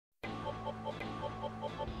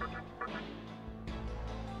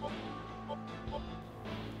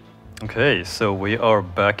Okay, so we are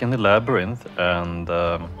back in the labyrinth, and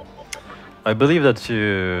I believe that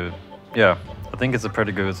yeah, I think it's a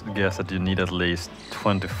pretty good guess that you need at least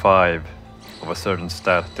 25 of a certain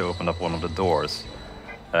stat to open up one of the doors.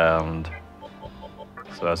 And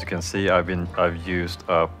so as you can see, I've used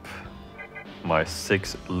up my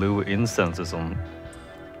 6 Lou incenses on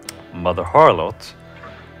Mother Harlot,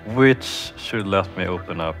 which should let me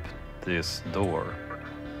open up this door.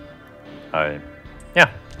 Yeah,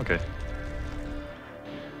 okay.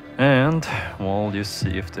 And we'll just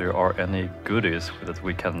see if there are any goodies that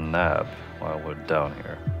we can nab while we're down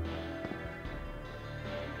here.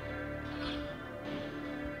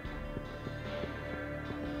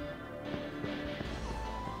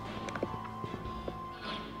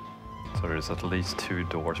 So there's at least 2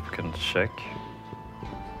 doors we can check.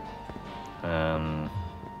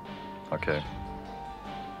 Okay.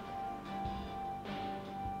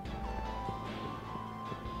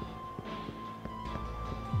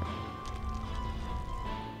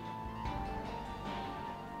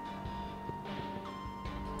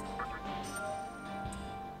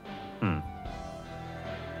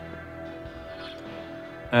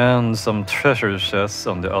 And some treasure chests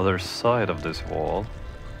on the other side of this wall.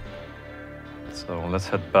 So let's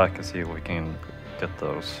head back and see if we can get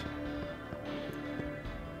those.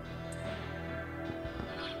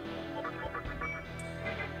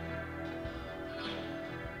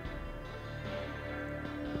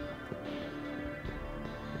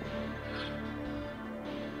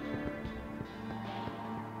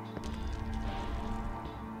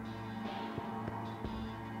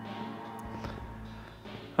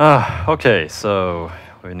 Okay, so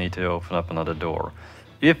we need to open up another door.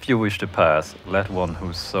 If you wish to pass, let one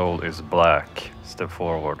whose soul is black step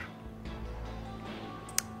forward.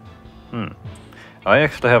 I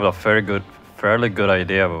actually have a fairly good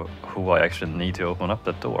idea of who I actually need to open up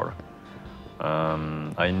that door.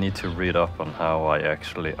 I need to read up on how I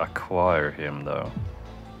actually acquire him though,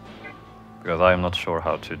 because I'm not sure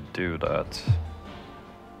how to do that.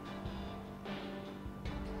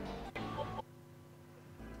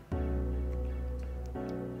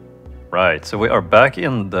 Right, so we are back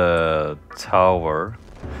in the tower,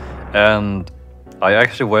 and I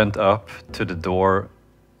actually went up to the door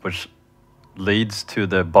which leads to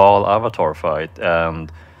the Baal Avatar fight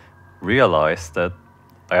and realized that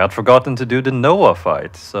I had forgotten to do the Noah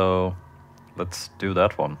fight, so let's do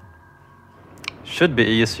that one. Should be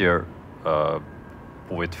easier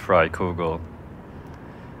with Fry Kugel,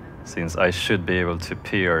 since I should be able to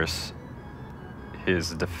pierce his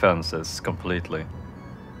defenses completely.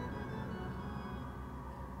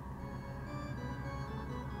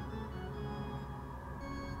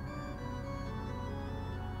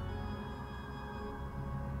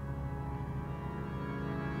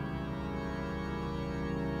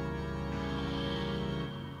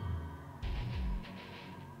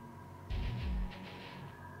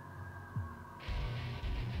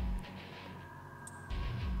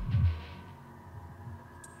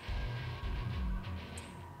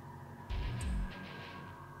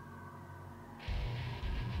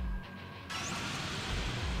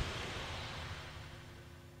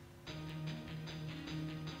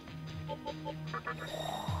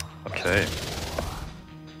 Okay.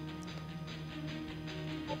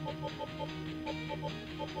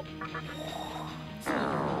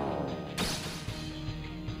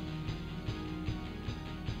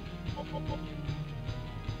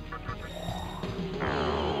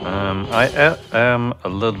 I am a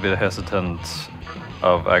little bit hesitant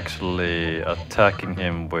of actually attacking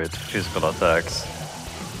him with physical attacks.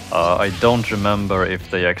 I don't remember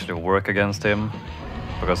if they actually work against him,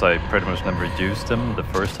 because I pretty much never used them the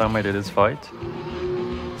first time I did this fight.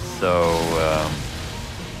 So,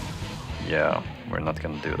 yeah, we're not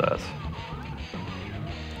gonna do that.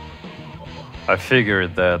 I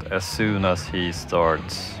figured that as soon as he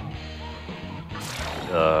starts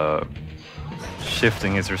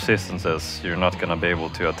shifting his resistances, you're not gonna be able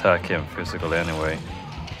to attack him physically anyway.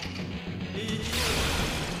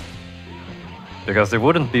 Because there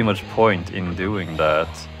wouldn't be much point in doing that.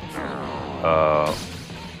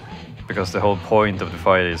 Because the whole point of the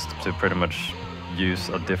fight is to pretty much use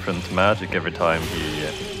a different magic every time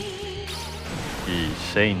he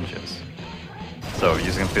changes. So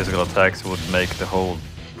using physical attacks would make the whole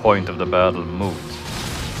point of the battle moot.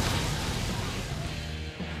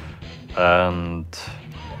 And,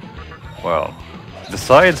 well,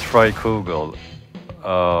 besides Fry Kugel,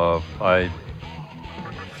 I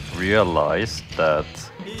realized that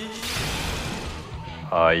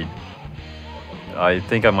I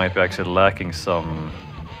think I might be actually lacking some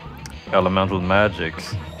elemental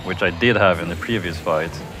magics, which I did have in the previous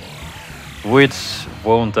fight. which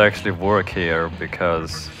won't actually work here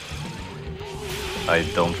because I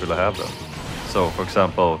don't really have them. So, for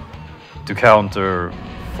example, to counter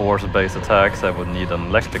force-based attacks, I would need an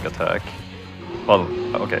electric attack. Well,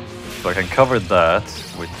 okay, so I can cover that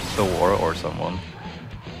with Thor or someone.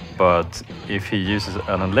 But if he uses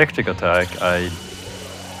an electric attack, I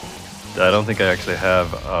don't think I actually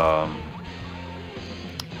have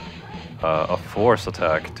a force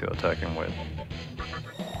attack to attack him with.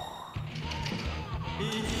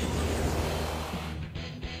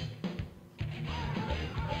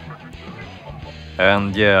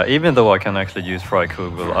 And yeah, even though I can actually use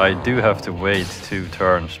Frykugel, I do have to wait 2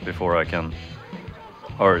 turns before I can,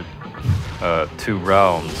 or 2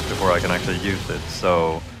 rounds before I can actually use it.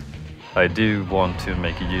 So I do want to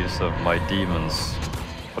make use of my demon's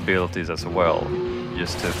abilities as well,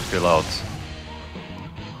 just to fill out,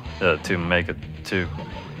 to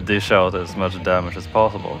dish out as much damage as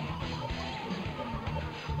possible.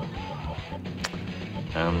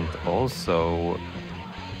 And also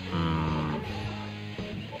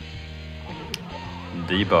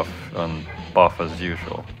debuff and buff as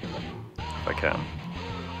usual, if I can.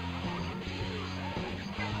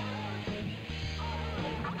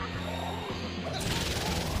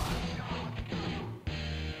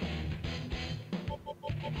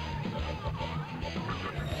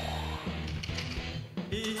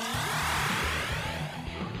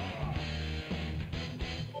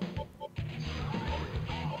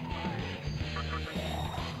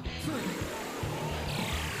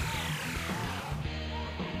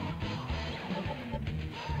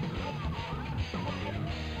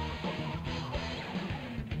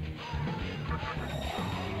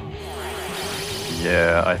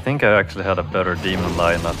 Yeah, I think I actually had a better demon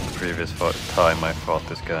lineup the previous time I fought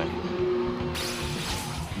this guy.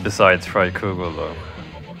 Besides Frykugel though.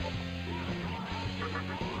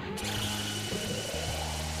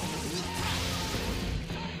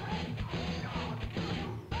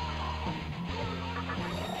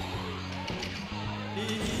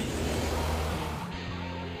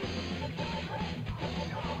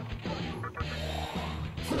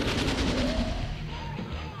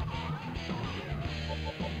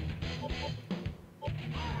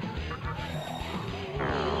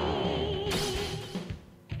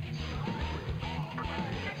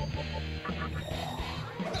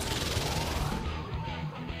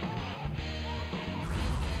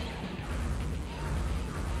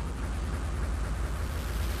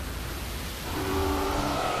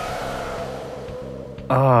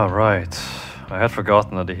 Ah, right. I had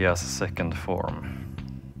forgotten that he has a second form.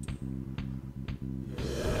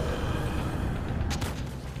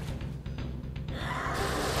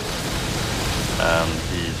 And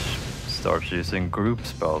he starts using group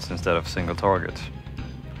spells instead of single target.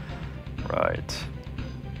 Right.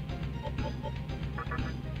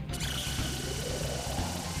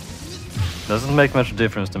 Doesn't make much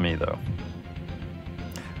difference to me though.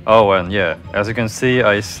 Oh, and yeah, as you can see,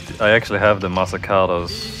 I actually have the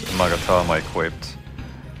Masakado's Magatama equipped.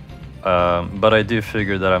 But I do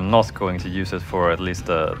figure that I'm not going to use it for at least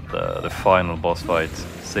the final boss fight,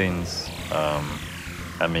 since,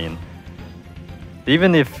 I mean,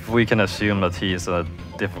 even if we can assume that he is a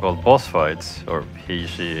difficult boss fight, or he,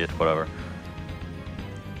 she, it, whatever,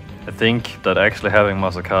 I think that actually having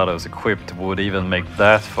Masakado's equipped would even make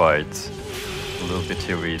that fight a little bit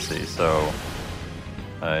too easy, so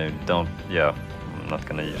I'm not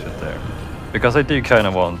gonna use it there. Because I do kind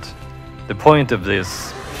of want, the point of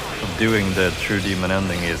this, of doing the true demon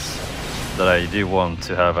ending, is that I do want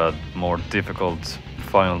to have a more difficult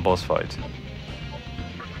final boss fight.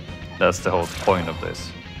 That's the whole point of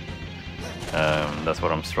this. That's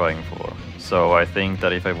what I'm striving for. So I think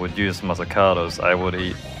that if I would use Masakado's, I would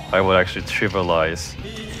actually trivialize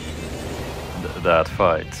that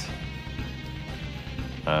fight.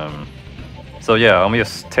 So yeah, I'm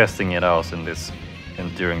just testing it out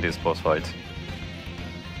during this boss fight.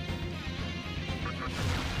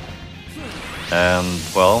 And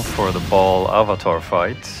well, for the ball avatar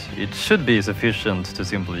fight, it should be sufficient to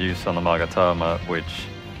simply use Magatama, which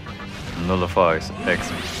nullifies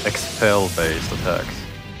expel based attacks.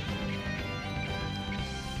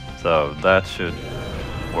 So that should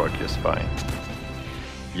work just fine.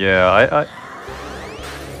 Yeah,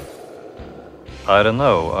 I don't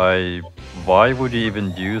know. Why would you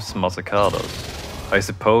even use Masakado's? I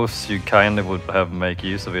suppose you kind of would make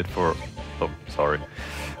use of it for. Oh, sorry.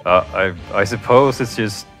 I suppose it's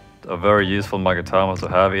just a very useful Magatama to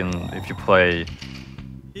have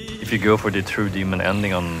if you go for the true demon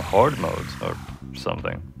ending on hard mode or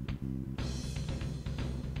something.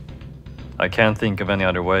 I can't think of any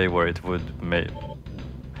other way where it would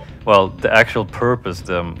well, the actual purpose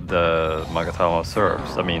the Magatama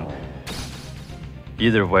serves. I mean,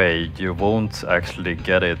 either way, you won't actually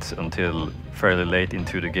get it until fairly late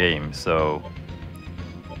into the game, so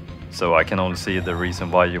I can only see the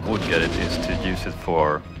reason why you would get it is to use it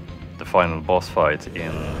for the final boss fight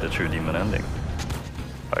in the True Demon ending,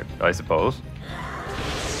 I suppose.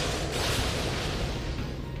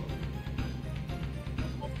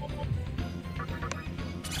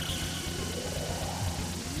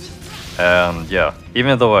 And yeah,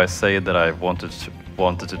 even though I say that I wanted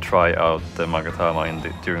to try out the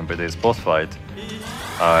Magatama during this boss fight,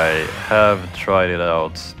 I have tried it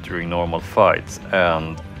out during normal fights,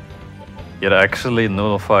 and it actually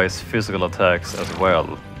nullifies physical attacks as well,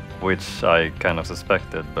 which I kind of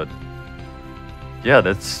suspected, but yeah,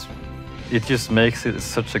 it just makes it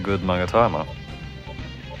such a good Magatama.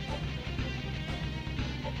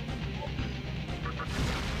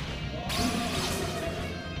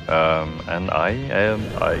 And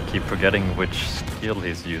I keep forgetting which skill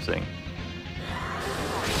he's using.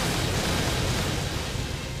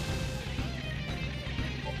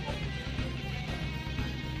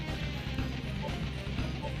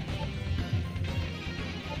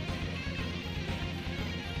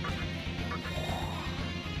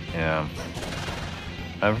 Yeah,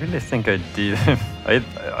 I really think I did.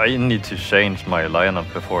 I need to change my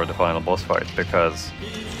lineup before the final boss fight, because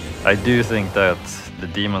I do think that the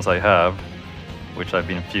demons I have, which I've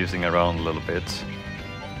been fusing around a little bit,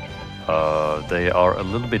 they are a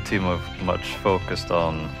little bit too much focused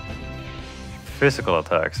on physical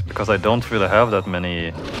attacks, because I don't really have that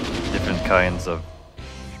many different kinds of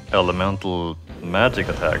elemental magic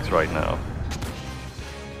attacks right now.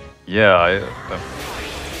 Yeah, I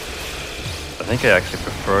think I actually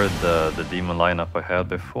preferred the demon lineup I had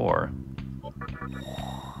before.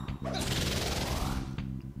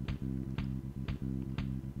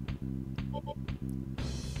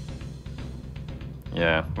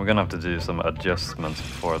 Yeah, we're gonna have to do some adjustments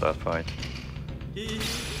before that fight.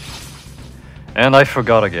 And I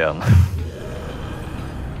forgot again.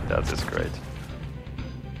 That is great.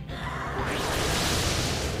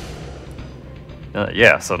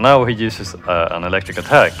 Yeah, so now he uses an electric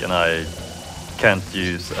attack, and I can't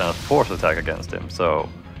use a force attack against him, so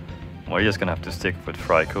we're just gonna have to stick with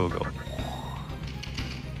Fry Kugel.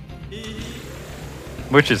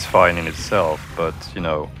 Which is fine in itself, but you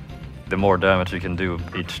know, the more damage you can do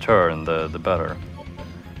each turn, the better.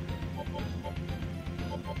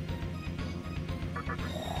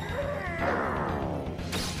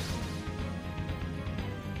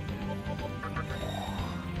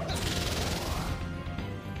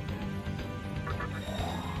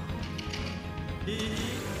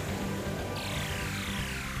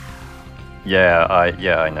 Yeah,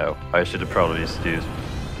 I know. I should have probably just used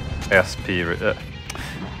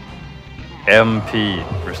MP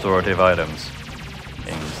restorative items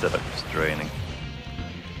instead of just draining.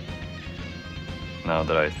 Now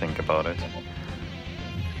that I think about it.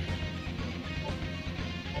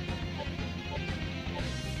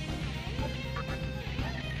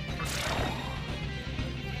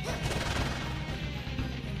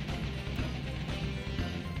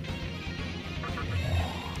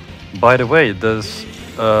 By the way, does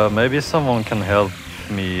maybe someone can help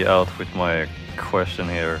me out with my question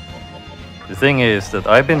here. The thing is that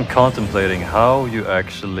I've been contemplating how you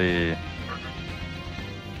actually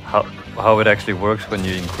how it actually works when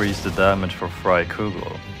you increase the damage for Fry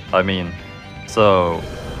Kugel. I mean, so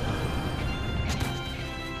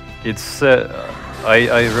it's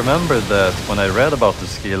I remember that when I read about the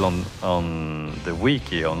skill on the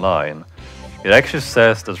wiki online, it actually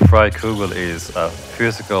says that Fry Kugel is a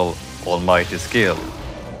physical almighty skill.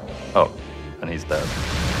 Oh, and he's dead.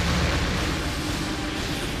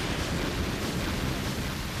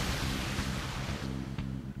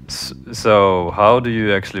 So how do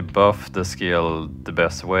you actually buff the skill the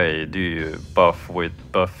best way? Do you buff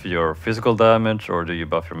your physical damage, or do you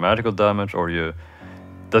buff your magical damage, or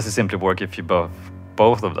does it simply work if you buff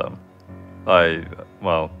both of them?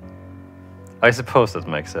 Well, I suppose that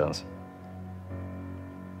makes sense.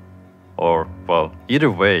 Or, well,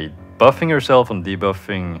 either way, buffing yourself and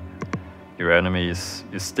debuffing your enemies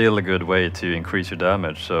is still a good way to increase your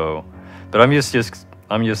damage. So, but I'm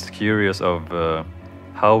just curious of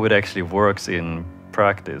how it actually works in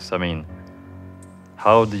practice. I mean,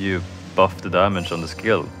 how do you buff the damage on the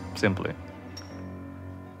skill, simply?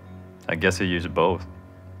 I guess you use both.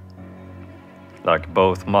 Like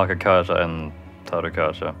both Makakaja and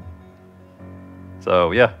Tarukaja.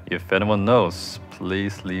 So yeah, if anyone knows,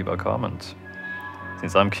 please leave a comment,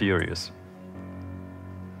 since I'm curious.